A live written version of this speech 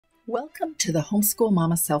Welcome to the Homeschool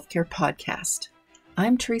Mama Self-Care Podcast.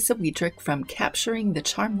 I'm Teresa Wiedrich from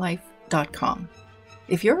capturingthecharmlife.com.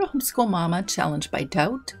 If you're a homeschool mama challenged by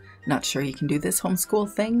doubt, not sure you can do this homeschool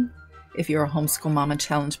thing, if you're a homeschool mama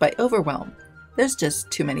challenged by overwhelm, there's just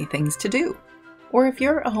too many things to do, or if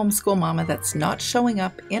you're a homeschool mama that's not showing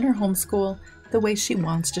up in her homeschool the way she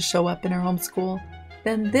wants to show up in her homeschool,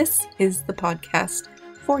 then this is the podcast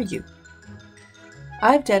for you.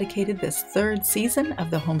 I've dedicated this third season of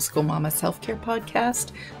the Homeschool Mama Self-Care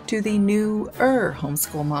Podcast to the newer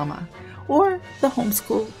homeschool mama, or the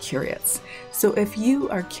homeschool curious. So if you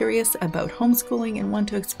are curious about homeschooling and want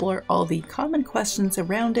to explore all the common questions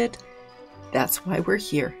around it, that's why we're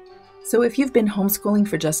here. So if you've been homeschooling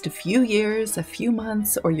for just a few years, a few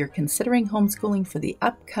months, or you're considering homeschooling for the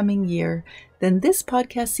upcoming year, then this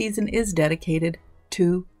podcast season is dedicated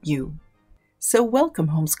to you. So welcome,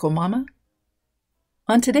 homeschool mama.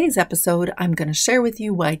 On today's episode, I'm going to share with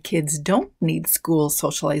you why kids don't need school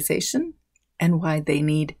socialization and why they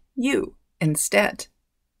need you instead.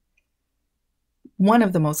 One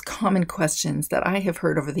of the most common questions that I have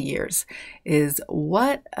heard over the years is,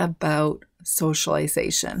 what about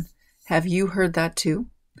socialization? Have you heard that too?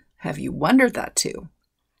 Have you wondered that too?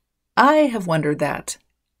 I have wondered that.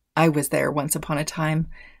 I was there once upon a time,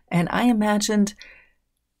 and I imagined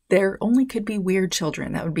there only could be weird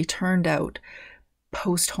children that would be turned out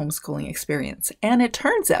post-homeschooling experience. And it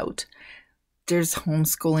turns out there's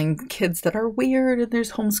homeschooling kids that are weird and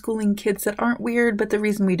there's homeschooling kids that aren't weird, but the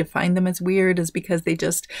reason we define them as weird is because they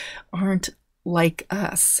just aren't like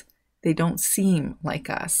us. They don't seem like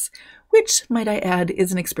us, which, might I add,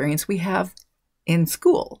 is an experience we have in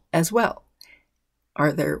school as well.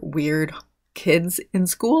 Are there weird kids in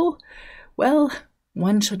school? Well,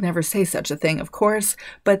 one should never say such a thing, of course,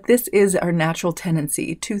 but this is our natural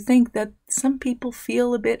tendency to think that some people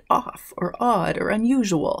feel a bit off or odd or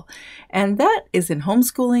unusual. And that is in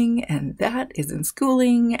homeschooling, and that is in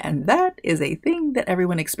schooling, and that is a thing that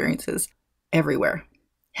everyone experiences everywhere.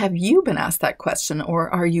 Have you been asked that question, or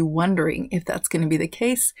are you wondering if that's going to be the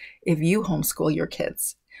case if you homeschool your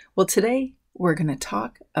kids? Well, today we're going to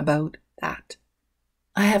talk about that.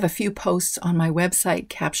 I have a few posts on my website,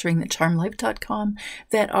 capturingthecharmlife.com,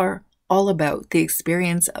 that are all about the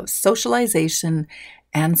experience of socialization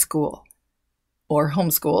and school, or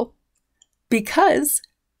homeschool, because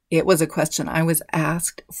it was a question I was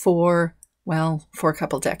asked for a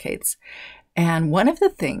couple decades. And one of the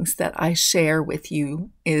things that I share with you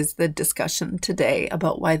is the discussion today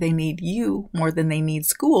about why they need you more than they need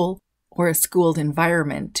school or a schooled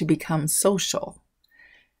environment to become social.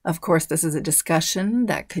 Of course, this is a discussion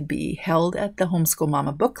that could be held at the Homeschool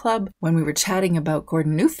Mama Book Club when we were chatting about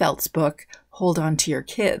Gordon Neufeld's book, Hold On to Your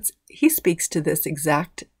Kids. He speaks to this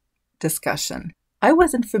exact discussion. I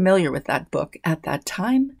wasn't familiar with that book at that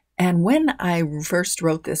time, and when I first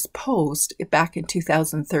wrote this post back in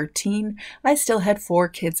 2013, I still had 4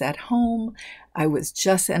 kids at home. I was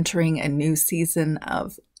just entering a new season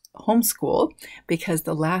of homeschool because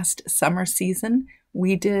the last summer season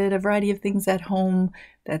we did a variety of things at home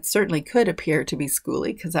that certainly could appear to be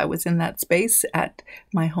schooly, because I was in that space at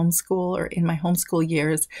my homeschool or in my homeschool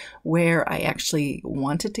years where I actually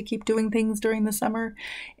wanted to keep doing things during the summer,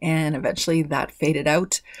 and eventually that faded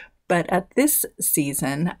out. But at this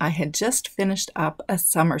season, I had just finished up a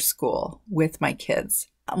summer school with my kids.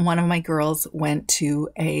 One of my girls went to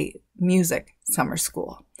a music summer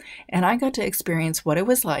school, and I got to experience what it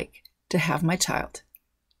was like to have my child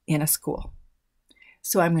in a school.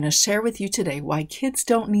 So I'm going to share with you today why kids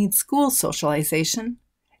don't need school socialization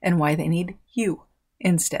and why they need you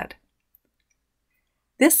instead.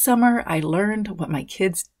 This summer, I learned what my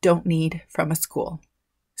kids don't need from a school: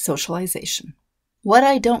 socialization. What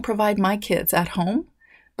I don't provide my kids at home,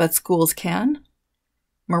 but schools can: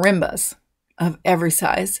 marimbas of every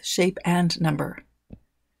size, shape, and number.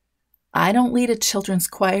 I don't lead a children's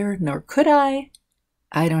choir, nor could I.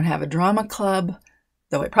 I don't have a drama club,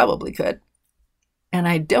 though I probably could. And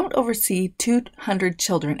I don't oversee 200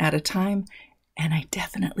 children at a time, and I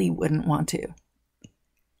definitely wouldn't want to.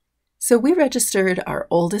 So we registered our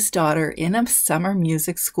oldest daughter in a summer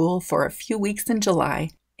music school for a few weeks in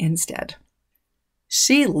July instead.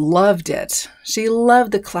 She loved it. She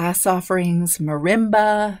loved the class offerings,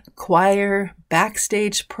 marimba, choir,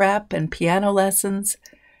 backstage prep, and piano lessons.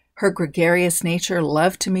 Her gregarious nature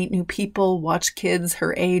loved to meet new people, watch kids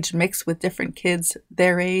her age mix with different kids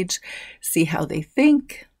their age, see how they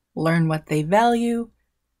think, learn what they value.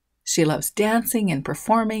 She loves dancing and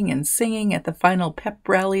performing and singing at the final pep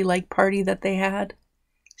rally-like party that they had.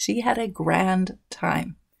 She had a grand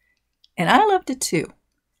time. And I loved it too.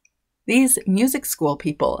 These music school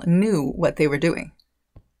people knew what they were doing.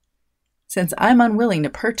 Since I'm unwilling to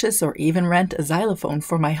purchase or even rent a xylophone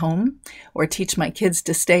for my home or teach my kids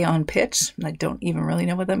to stay on pitch, I don't even really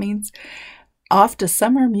know what that means, off to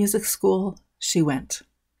summer music school she went.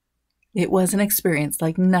 It was an experience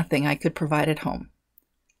like nothing I could provide at home.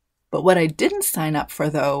 But what I didn't sign up for,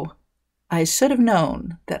 though, I should have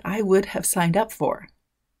known that I would have signed up for.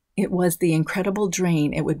 It was the incredible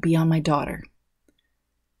drain it would be on my daughter.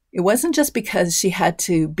 It wasn't just because she had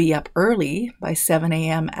to be up early by 7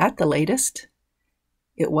 a.m. at the latest.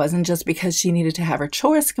 It wasn't just because she needed to have her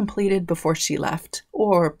chores completed before she left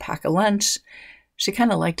or pack a lunch. She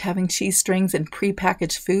kind of liked having cheese strings and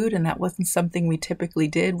prepackaged food, and that wasn't something we typically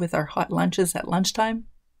did with our hot lunches at lunchtime.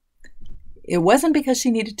 It wasn't because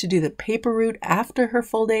she needed to do the paper route after her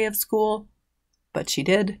full day of school, but she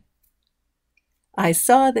did. I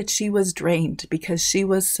saw that she was drained because she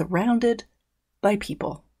was surrounded by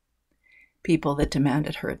people. People that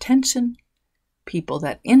demanded her attention, people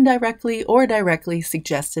that indirectly or directly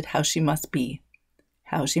suggested how she must be,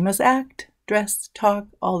 how she must act, dress, talk,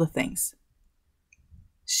 all the things.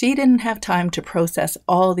 She didn't have time to process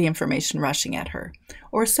all the information rushing at her,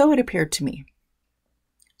 or so it appeared to me.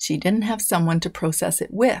 She didn't have someone to process it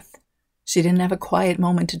with. She didn't have a quiet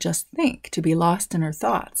moment to just think, to be lost in her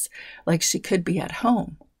thoughts, like she could be at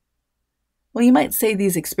home. Well, you might say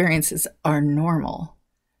these experiences are normal.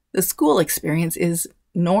 The school experience is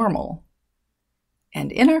normal.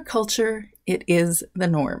 And in our culture, it is the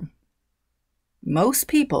norm. Most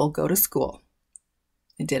people go to school.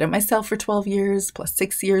 I did it myself for 12 years, plus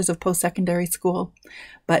 6 years of post-secondary school.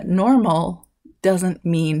 But normal doesn't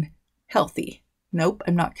mean healthy. Nope,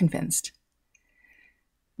 I'm not convinced.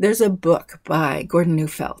 There's a book by Gordon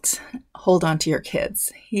Neufeld, Hold On to Your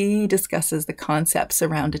Kids. He discusses the concepts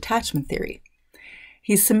around attachment theory.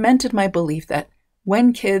 He cemented my belief that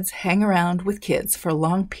when kids hang around with kids for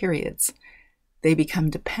long periods, they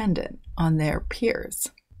become dependent on their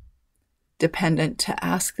peers. Dependent to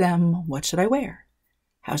ask them, what should I wear?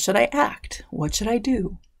 How should I act? What should I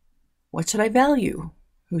do? What should I value?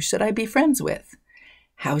 Who should I be friends with?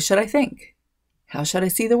 How should I think? How should I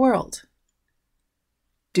see the world?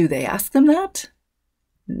 Do they ask them that?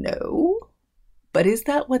 No. But is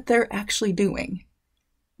that what they're actually doing?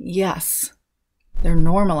 Yes. They're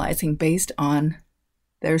normalizing based on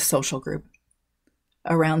their social group,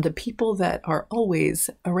 around the people that are always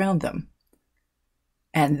around them.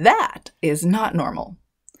 And that is not normal.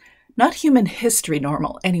 Not human history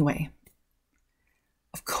normal, anyway.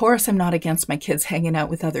 Of course, I'm not against my kids hanging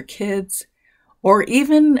out with other kids, or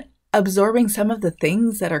even absorbing some of the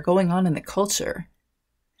things that are going on in the culture.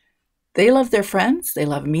 They love their friends, they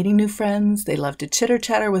love meeting new friends, they love to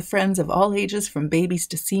chitter-chatter with friends of all ages, from babies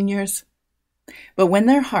to seniors. But when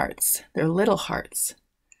their hearts, their little hearts,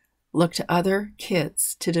 look to other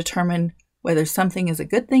kids to determine whether something is a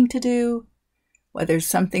good thing to do, whether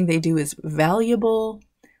something they do is valuable,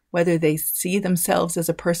 whether they see themselves as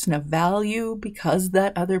a person of value because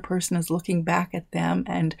that other person is looking back at them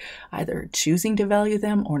and either choosing to value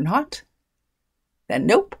them or not, then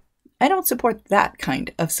nope, I don't support that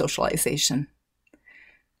kind of socialization.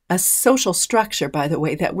 A social structure, by the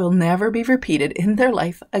way, that will never be repeated in their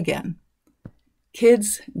life again.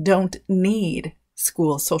 Kids don't need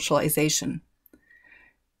school socialization.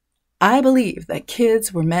 I believe that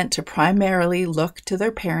kids were meant to primarily look to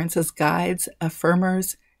their parents as guides,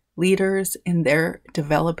 affirmers, leaders in their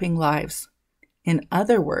developing lives. In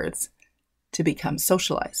other words, to become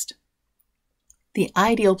socialized. The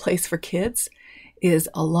ideal place for kids is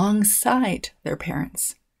alongside their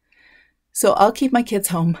parents. So I'll keep my kids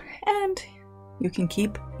home, and you can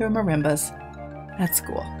keep your marimbas at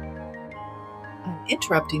school. I'm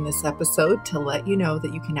interrupting this episode to let you know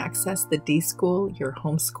that you can access the D-School Your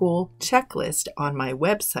Homeschool checklist on my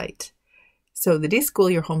website. So the D-School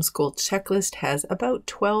Your Homeschool checklist has about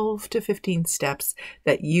 12 to 15 steps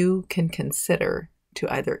that you can consider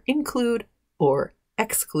to either include or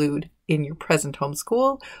exclude in your present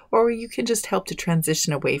homeschool, or you can just help to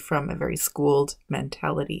transition away from a very schooled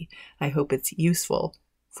mentality. I hope it's useful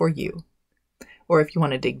for you. Or if you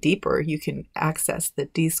want to dig deeper, you can access the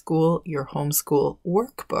D-School Your Homeschool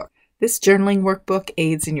workbook. This journaling workbook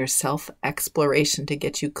aids in your self-exploration to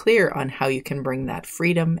get you clear on how you can bring that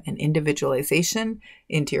freedom and individualization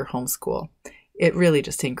into your homeschool. It really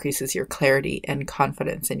just increases your clarity and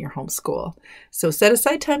confidence in your homeschool. So set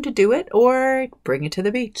aside time to do it, or bring it to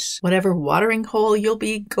the beach. Whatever watering hole you'll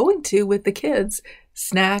be going to with the kids,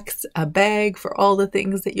 snacks, a bag for all the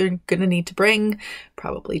things that you're going to need to bring,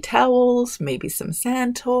 probably towels, maybe some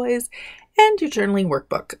sand toys, and your journaling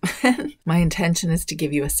workbook. My intention is to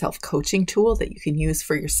give you a self-coaching tool that you can use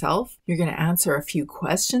for yourself. You're going to answer a few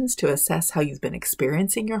questions to assess how you've been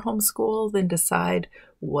experiencing your homeschool, then decide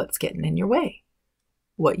what's getting in your way,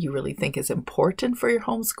 what you really think is important for your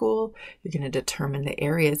homeschool. You're going to determine the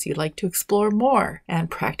areas you'd like to explore more and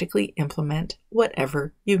practically implement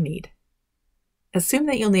whatever you need. Assume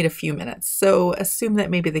that you'll need a few minutes. So assume that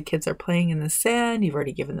maybe the kids are playing in the sand, you've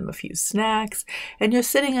already given them a few snacks, and you're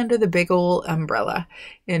sitting under the big old umbrella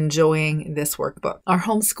enjoying this workbook. Our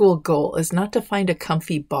homeschool goal is not to find a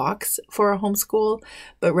comfy box for a homeschool,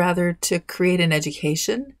 but rather to create an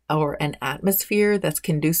education or an atmosphere that's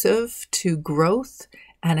conducive to growth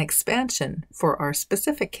and expansion for our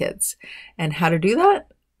specific kids. And how to do that?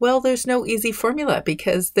 Well, there's no easy formula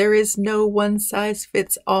because there is no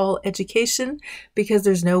one-size-fits-all education because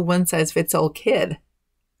there's no one-size-fits-all kid,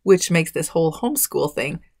 which makes this whole homeschool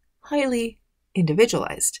thing highly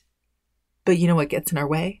individualized. But you know what gets in our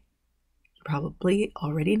way? You probably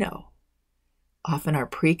already know. Often our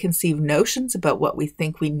preconceived notions about what we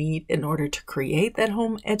think we need in order to create that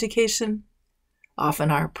home education, often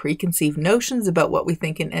our preconceived notions about what we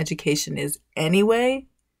think an education is anyway,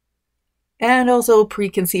 and also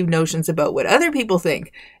preconceived notions about what other people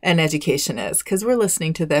think an education is, because we're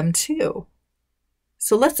listening to them too.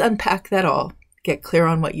 So let's unpack that all, get clear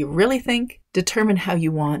on what you really think, determine how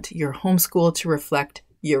you want your homeschool to reflect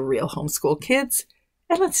your real homeschool kids,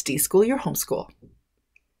 and let's deschool your homeschool.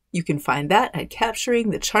 You can find that at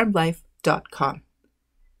capturingthecharmedlife.com.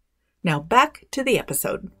 Now back to the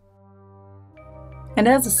episode. And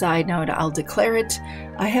as a side note, I'll declare it,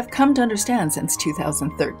 I have come to understand since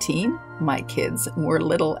 2013, my kids were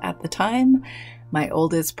little at the time. My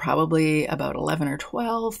oldest probably about 11 or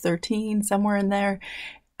 12, 13, somewhere in there.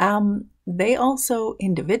 They also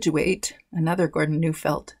individuate, another Gordon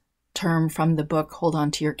Neufeld term from the book, Hold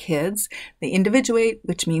On to Your Kids. They individuate,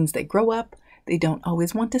 which means they grow up. They don't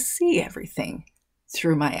always want to see everything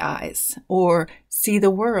through my eyes or see the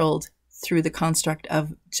world through the construct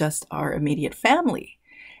of just our immediate family.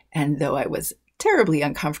 And though I was terribly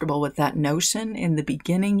uncomfortable with that notion in the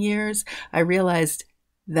beginning years, I realized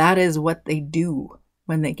that is what they do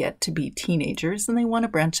when they get to be teenagers and they want to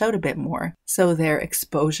branch out a bit more. So their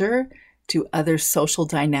exposure to other social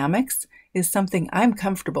dynamics is something I'm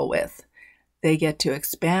comfortable with. They get to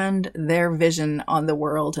expand their vision on the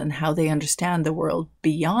world and how they understand the world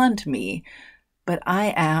beyond me, but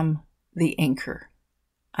I am the anchor.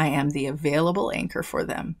 I am the available anchor for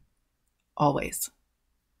them, always.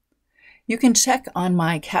 You can check on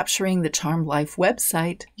my Capturing the Charmed Life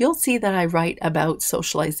website. You'll see that I write about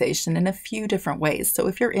socialization in a few different ways. So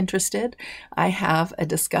if you're interested, I have a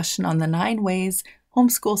discussion on the 9 ways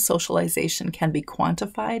homeschool socialization can be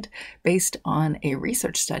quantified based on a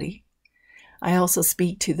research study. I also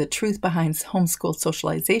speak to the truth behind homeschool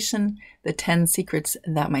socialization, the 10 secrets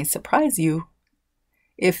that might surprise you.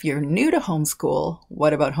 If you're new to homeschool,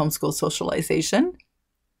 what about homeschool socialization?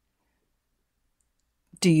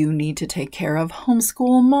 Do you need to take care of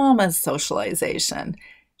homeschool mama's socialization?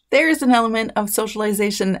 There's an element of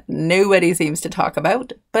socialization nobody seems to talk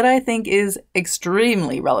about, but I think is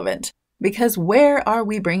extremely relevant. Because where are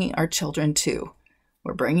we bringing our children to?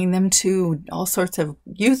 We're bringing them to all sorts of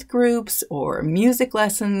youth groups or music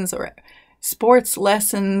lessons or sports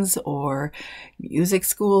lessons or music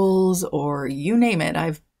schools or you name it.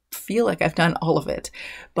 I feel like I've done all of it,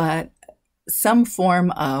 but some form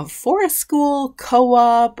of forest school,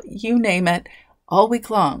 co-op, you name it, all week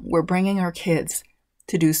long, we're bringing our kids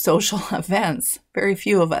to do social events. Very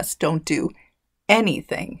few of us don't do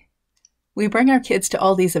anything. We bring our kids to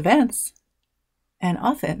all these events, and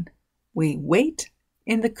often we wait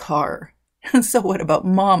in the car. So what about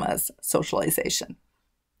mama's socialization?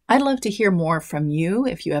 I'd love to hear more from you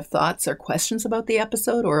if you have thoughts or questions about the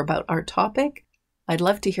episode or about our topic. I'd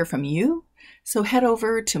love to hear from you. So head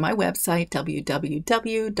over to my website,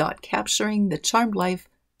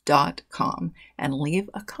 www.capturingthecharmedlife.com, and leave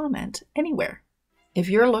a comment anywhere. If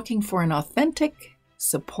you're looking for an authentic,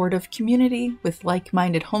 supportive community with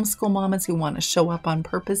like-minded homeschool mamas who want to show up on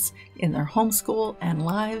purpose in their homeschool and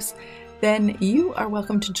lives, then you are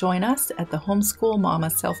welcome to join us at the Homeschool Mama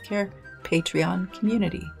Self-Care Patreon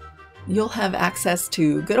community. You'll have access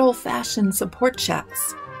to good old-fashioned support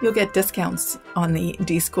chats. You'll get discounts on the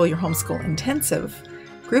Deschool Your Homeschool Intensive,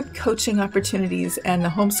 group coaching opportunities, and the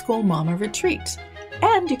Homeschool Mama Retreat.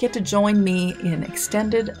 And you get to join me in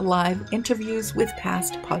extended live interviews with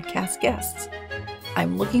past podcast guests.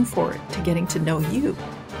 I'm looking forward to getting to know you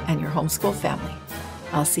and your homeschool family.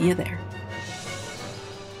 I'll see you there.